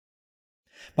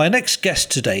My next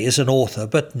guest today is an author,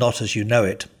 but not as you know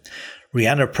it.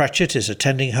 Rhianna Pratchett is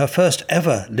attending her first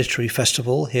ever literary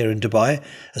festival here in Dubai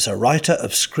as a writer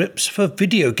of scripts for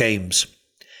video games.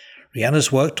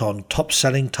 Rhianna's worked on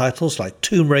top-selling titles like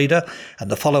Tomb Raider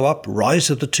and the follow-up Rise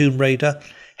of the Tomb Raider,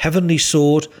 Heavenly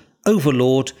Sword,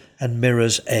 Overlord and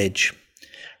Mirror's Edge.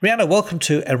 Rhianna, welcome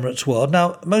to Emirates World.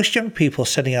 Now, most young people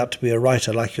setting out to be a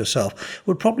writer like yourself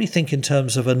would probably think in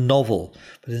terms of a novel,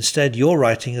 but instead your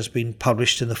writing has been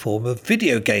published in the form of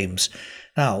video games.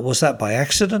 Now, was that by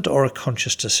accident or a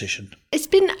conscious decision? It's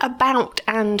been about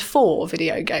and for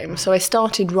video games. So I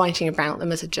started writing about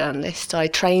them as a journalist. I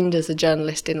trained as a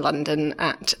journalist in London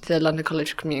at the London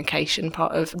College of Communication,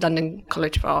 part of London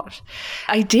College of Art.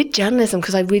 I did journalism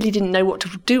because I really didn't know what to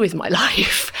do with my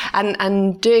life.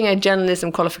 And doing a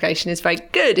journalism qualification is very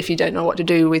good if you don't know what to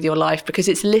do with your life because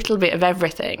it's a little bit of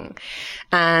everything.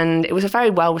 And it was a very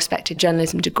well-respected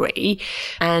journalism degree.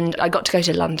 And I got to go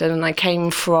to London and I came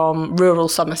from rural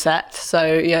Somerset.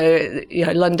 So, you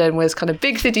know, London was kind of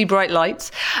big city, bright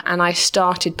lights. And I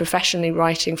started professionally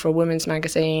writing for a women's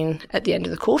magazine at the end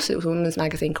of the course. It was a women's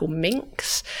magazine called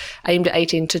Minx, aimed at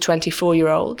 18 to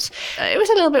 24-year-olds. It was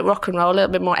a little bit rock and roll, a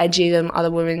little bit more edgy than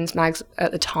other women's mags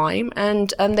at the time.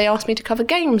 And they asked me to cover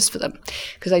games for them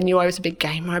because they knew I was a big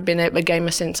gamer. I've been a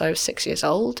gamer since I was 6 years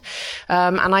old.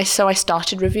 So I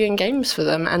started reviewing games for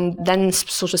them and then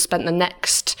sort of spent the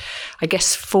next,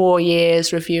 4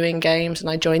 years reviewing games. And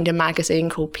I joined a magazine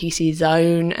called PC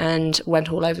Zone and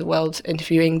went all over the world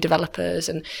interviewing developers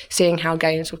and seeing how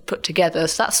games were put together.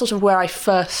 So that's sort of where I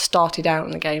first started out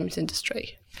in the games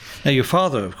industry. Now, your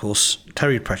father, of course,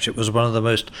 Terry Pratchett, was one of the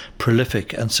most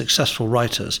prolific and successful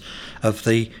writers of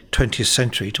the 20th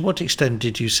century. To what extent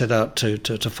did you set out to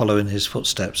follow in his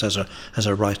footsteps as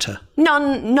a writer?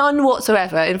 None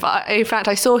whatsoever. In fact,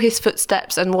 I saw his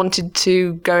footsteps and wanted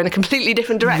to go in a completely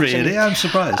different direction. Really? I'm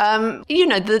surprised.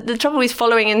 The trouble with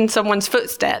following in someone's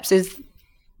footsteps is,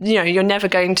 you're never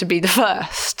going to be the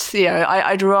first.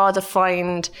 I'd rather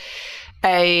find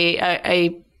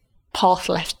a path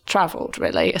less travelled,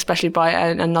 really, especially by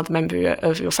another member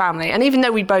of your family. And even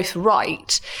though we both writing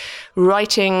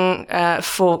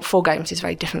for games is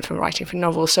very different from writing for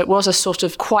novels. So it was a sort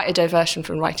of quite a diversion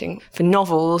from writing for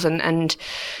novels. And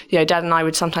Dad and I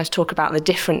would sometimes talk about the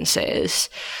differences.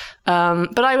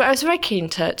 But I was very keen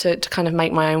to kind of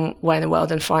make my own way in the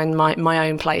world and find my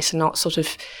own place and not sort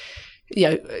of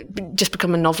just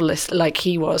become a novelist like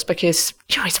he was, because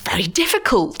it's very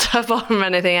difficult apart from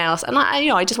anything else. And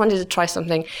I just wanted to try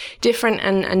something different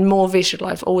and more visual.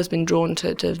 I've always been drawn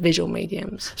to visual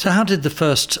mediums. So how did the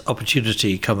first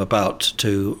opportunity come about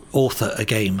to author a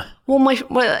game?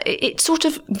 Well, it sort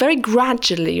of very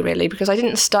gradually, really, because I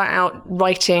didn't start out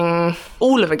writing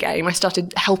all of a game. I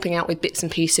started helping out with bits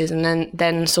and pieces and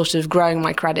then sort of growing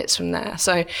my credits from there.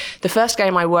 So the first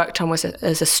game I worked on was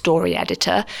as a story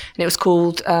editor, and it was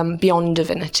called Beyond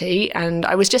Divinity, and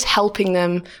I was just helping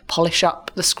them polish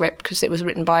up the script because it was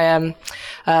written by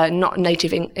not a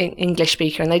native English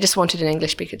speaker, and they just wanted an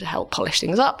English speaker to help polish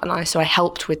things up, and so I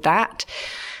helped with that.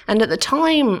 And at the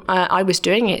time I was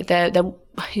doing it,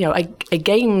 a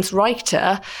games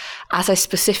writer as a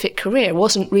specific career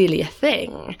wasn't really a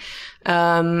thing.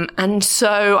 And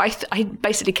so I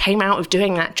basically came out of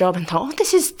doing that job and thought,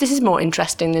 this is more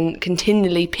interesting than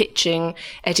continually pitching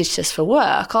editors for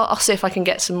work. I'll see if I can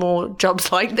get some more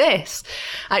jobs like this.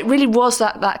 It really was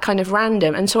that kind of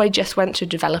random. And so I just went to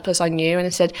developers I knew and I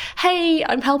said, hey,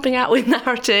 I'm helping out with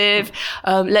narrative.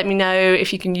 Let me know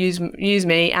if you can use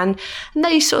me. And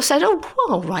they sort of said, oh,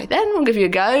 well, right then, we'll give you a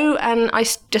go. And I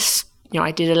just...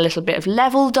 I did a little bit of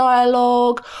level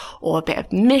dialogue or a bit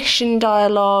of mission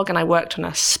dialogue, and I worked on a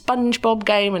SpongeBob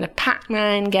game and a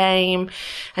Pac-Man game.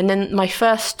 And then my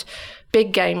first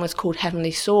big game was called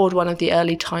Heavenly Sword, one of the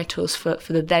early titles for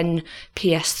the then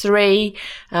PS3.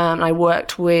 I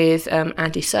worked with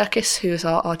Andy Serkis, who is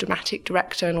our dramatic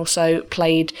director and also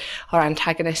played our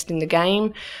antagonist in the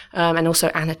game, and also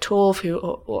Anna Torv,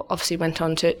 who obviously went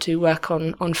on to work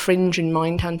on Fringe and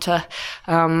Mindhunter.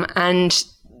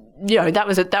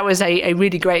 That was a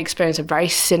really great experience, a very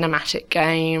cinematic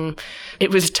game. It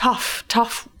was a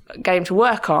tough game to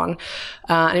work on,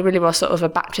 and it really was sort of a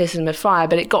baptism of fire,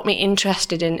 but it got me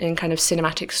interested in kind of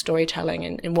cinematic storytelling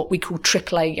in what we call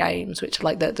AAA games, which are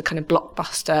like the kind of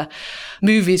blockbuster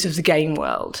movies of the game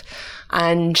world.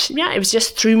 And it was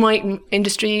just through my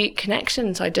industry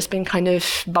connections. I'd just been kind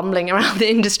of bumbling around the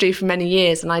industry for many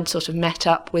years, and I'd sort of met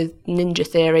up with Ninja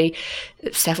Theory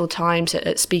several times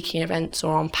at speaking events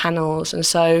or on panels. And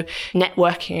so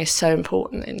networking is so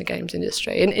important in the games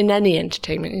industry, in any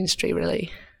entertainment industry,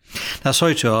 really. Now,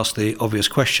 sorry to ask the obvious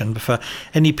question, but for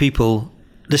any people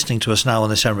listening to us now on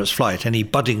this Emirates flight, any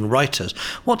budding writers,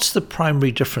 what's the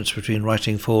primary difference between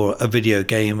writing for a video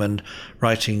game and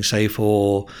writing, say,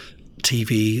 for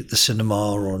TV, the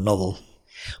cinema, or a novel?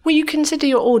 Well, you consider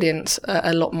your audience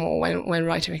a lot more when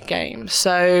writing a game.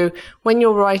 So when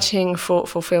you're writing for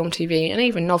film, TV, and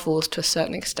even novels to a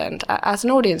certain extent, as an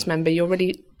audience member, you're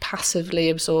really passively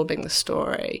absorbing the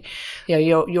story.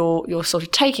 You're sort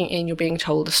of taking in, you're being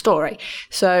told a story.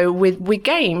 So with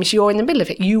games, you're in the middle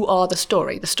of it. You are the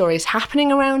story. The story is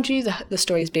happening around you. The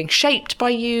story is being shaped by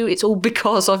you. It's all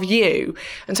because of you.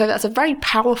 And so that's a very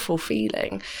powerful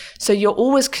feeling. So you're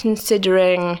always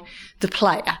considering the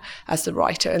player as the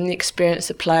writer and the experience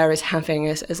the player is having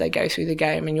as they go through the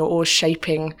game, and you're always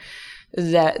shaping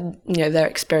their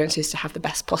experiences to have the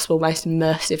best possible, most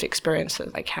immersive experience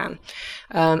that they can.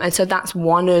 And so that's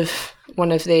one of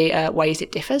the ways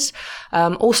it differs.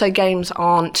 Also, games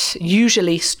aren't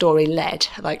usually story-led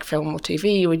like film or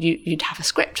TV. You'd have a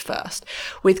script first.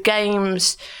 With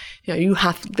games, you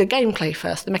have the gameplay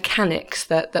first, the mechanics,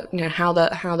 that how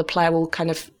the player will kind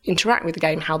of interact with the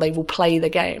game, how they will play the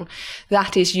game.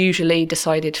 That is usually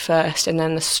decided first, and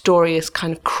then the story is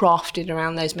kind of crafted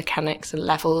around those mechanics and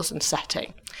levels and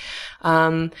setting.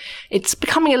 It's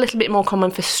becoming a little bit more common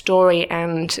for story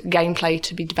and gameplay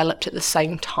to be developed at the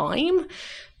same time.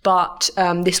 But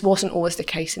this wasn't always the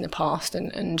case in the past.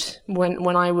 And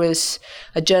when I was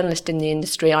a journalist in the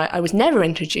industry, I was never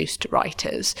introduced to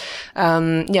writers.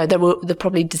 There were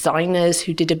probably designers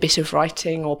who did a bit of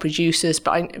writing, or producers,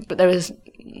 but there was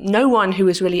no one who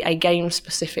was really a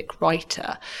game-specific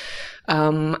writer.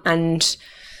 And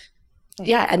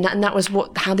that was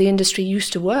how the industry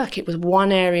used to work. It was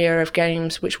one area of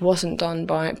games which wasn't done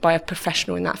by a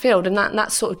professional in that field, and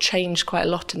that sort of changed quite a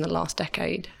lot in the last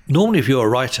decade. Normally, if you're a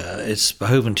writer, it's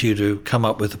behoven to you to come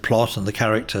up with the plot and the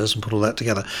characters and put all that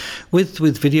together.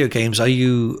 With video games, are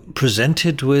you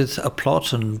presented with a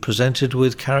plot and presented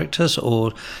with characters,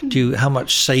 or how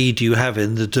much say do you have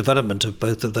in the development of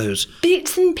both of those?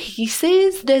 Bits and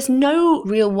pieces. There's no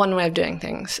real one way of doing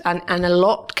things, and a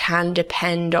lot can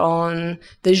depend on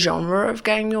the genre of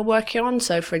game you're working on.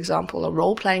 So, for example, a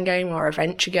role-playing game or a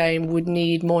venture game would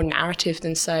need more narrative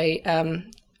than, say,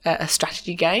 a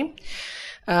strategy game.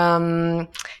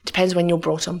 Depends when you're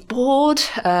brought on board.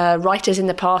 Writers in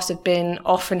the past have been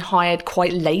often hired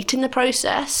quite late in the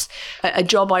process. A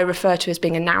job I refer to as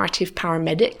being a narrative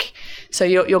paramedic. So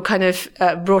you're kind of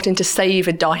brought in to save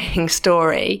a dying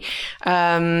story,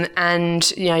 and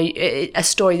a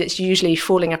story that's usually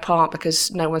falling apart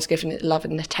because no one's given it love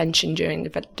and attention during the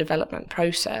development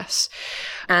process.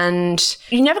 And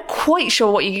you're never quite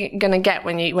sure what you're going to get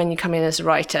when you come in as a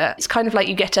writer. It's kind of like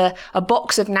you get a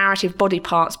box of narrative body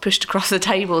parts pushed across the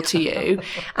table to you,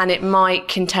 and it might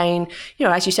contain,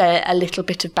 as you say, a little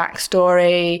bit of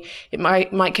backstory. It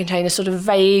might contain a sort of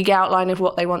vague outline of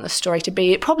what they want the story to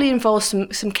be. It probably involves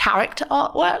some character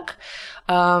artwork,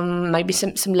 maybe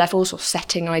some levels or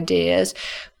setting ideas,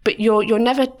 but you're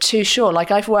never too sure.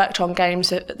 Like, I've worked on games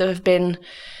that have been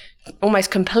almost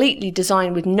completely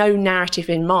designed with no narrative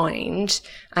in mind,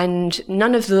 and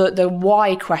none of the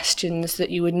why questions that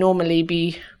you would normally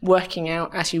be working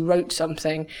out as you wrote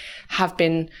something have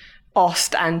been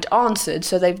asked and answered.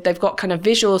 So they've got kind of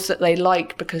visuals that they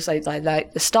like because they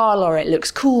like the style or it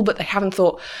looks cool, but they haven't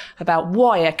thought about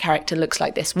why a character looks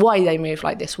like this, why they move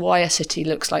like this, why a city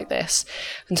looks like this.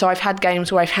 And so I've had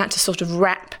games where I've had to sort of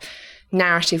wrap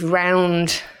narrative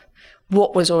around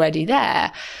what was already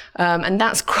there. And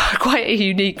that's quite a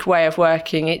unique way of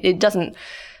working. It doesn't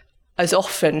as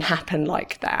often happen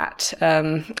like that.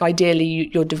 Ideally,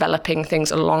 you're developing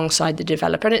things alongside the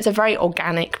developer, and it's a very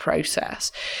organic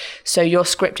process. So your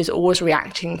script is always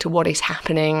reacting to what is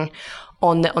happening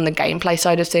on the gameplay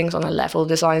side of things, on the level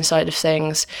design side of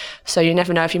things. So you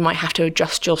never know if you might have to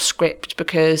adjust your script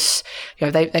because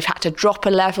they've had to drop a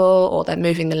level, or they're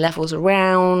moving the levels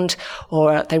around,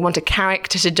 or they want a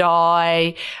character to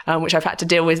die, which I've had to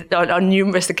deal with on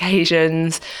numerous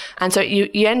occasions. And so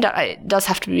you end up, it does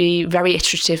have to be very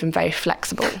iterative and very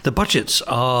flexible. The budgets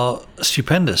are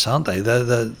stupendous, aren't they?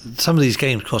 Some of these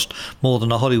games cost more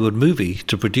than a Hollywood movie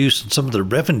to produce, and some of the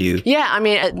revenue. Yeah, I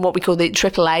mean, at what we call the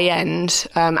AAA end,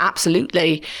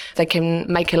 absolutely, they can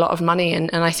make a lot of money.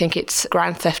 And I think it's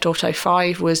Grand Theft Auto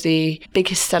 5 was the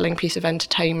biggest selling piece of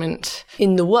entertainment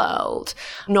in the world.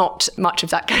 Not much of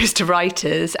that goes to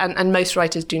writers, and most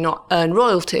writers do not earn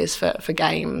royalties for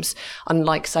games,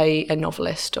 unlike, say, a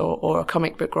novelist or a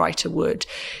comic book writer would.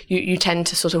 You tend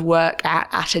to sort of work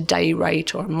at a day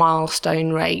rate or a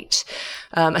milestone rate,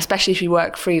 especially if you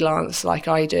work freelance like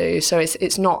I do. So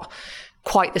it's not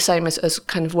quite the same as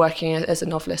kind of working as a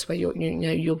novelist, where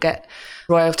you'll get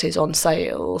royalties on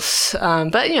sales.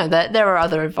 But there are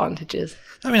other advantages.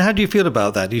 I mean, how do you feel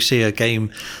about that? You see a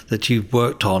game that you've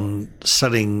worked on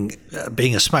selling,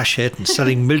 being a smash hit and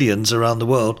selling millions around the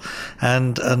world,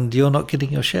 and you're not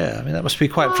getting your share. I mean, that must be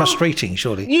quite frustrating,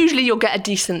 surely. Usually you'll get a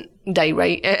decent day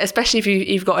rate, especially if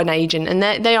you've got an agent, and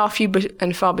they are few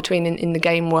and far between in the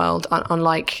game world,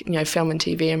 unlike film and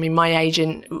TV. I mean, my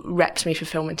agent reps me for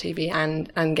film and TV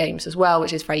and games as well,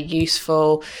 which is very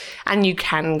useful. And you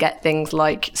can get things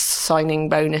like signing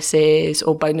bonuses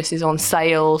or bonuses on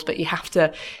sales, but you have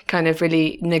to kind of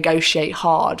really negotiate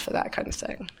hard for that kind of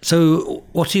thing. So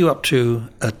what are you up to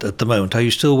at the moment? Are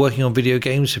you still working on video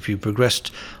games? Have you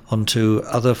progressed onto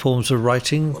other forms of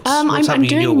writing? I'm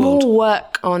doing more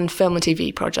work on film and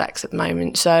TV projects at the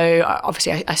moment. So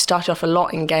obviously I started off a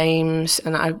lot in games,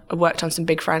 and I worked on some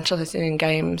big franchises in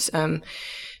games,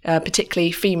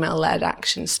 particularly female-led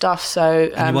action stuff. So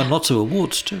and you won lots of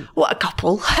awards too. Well, a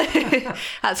couple.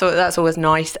 That's always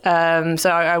nice. So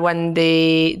I won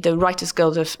the Writers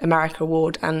Guild of America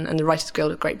Award and the Writers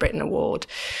Guild of Great Britain Award,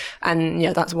 and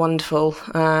that's wonderful.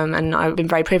 And I've been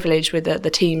very privileged with the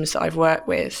teams that I've worked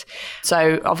with.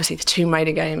 So obviously the Tomb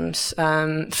Raider games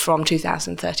from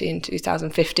 2013 and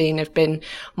 2015 have been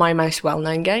my most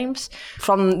well-known games.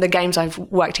 From the games I've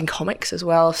worked in comics as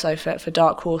well, so for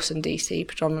Dark Horse and DC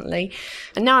predominantly.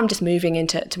 And now I'm just moving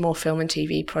into more film and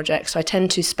TV projects. So I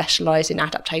tend to specialise in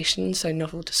adaptations, so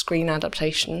novel to screen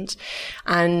adaptations.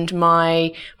 And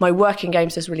my work in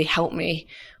games has really helped me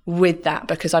with that,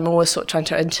 because I'm always sort of trying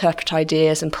to interpret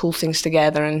ideas and pull things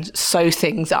together and sew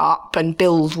things up and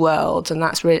build worlds, and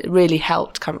that's really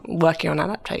helped working on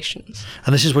adaptations.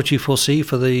 And this is what you foresee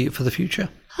for the future?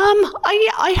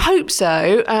 I hope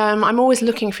so. I'm always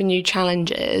looking for new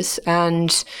challenges,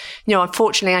 and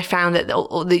unfortunately, I found that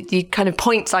the kind of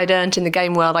points I'd earned in the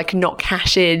game world I could not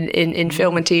cash in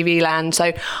film and TV land.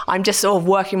 So I'm just sort of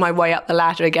working my way up the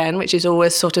ladder again, which is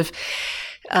always sort of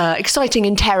exciting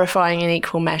and terrifying in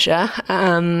equal measure.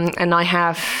 And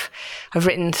I've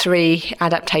written 3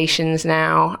 adaptations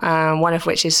now, one of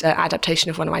which is an adaptation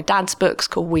of one of my dad's books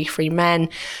called We Free Men.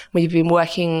 We've been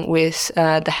working with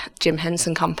the Jim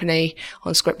Henson Company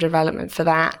on script development for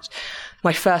that.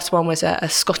 My first one was a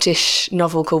Scottish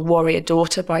novel called Warrior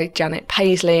Daughter by Janet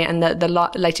Paisley, and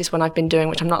the latest one I've been doing,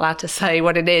 which I'm not allowed to say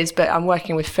what it is, but I'm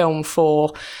working with Film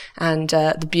 4 and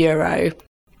the Bureau.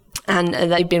 And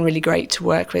they've been really great to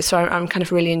work with. So I'm kind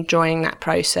of really enjoying that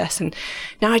process. And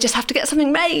now I just have to get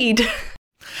something made.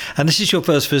 And this is your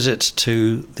first visit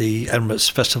to the Emirates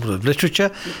Festival of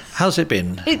Literature. How's it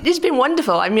been? It's been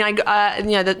wonderful. I mean,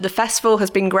 the festival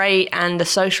has been great, and the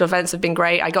social events have been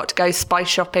great. I got to go spice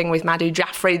shopping with Madhu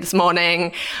Jaffrey this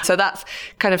morning, so that's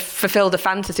kind of fulfilled a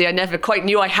fantasy I never quite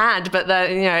knew I had. But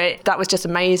that was just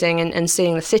amazing, and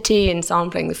seeing the city and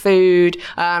sampling the food.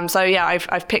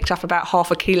 I've picked up about half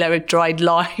a kilo of dried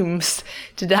limes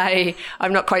today.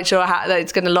 I'm not quite sure how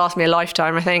it's going to last me a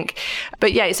lifetime, I think.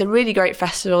 But yeah, it's a really great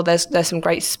festival. There's some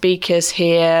great speakers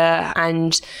here,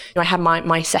 and I had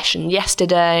my session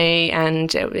yesterday,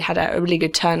 and it had a really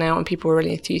good turnout, and people were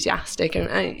really enthusiastic,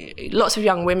 and lots of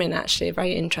young women actually are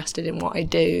very interested in what I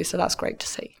do, so that's great to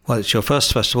see. Well, it's your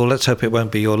first festival. Let's hope it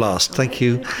won't be your last. Thank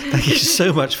you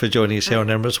so much for joining us here on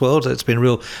Emirates World. It's been a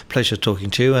real pleasure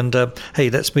talking to you, and hey,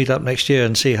 let's meet up next year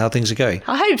and see how things are going.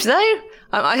 I hope so.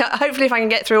 Hopefully if I can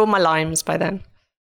get through all my limes by then.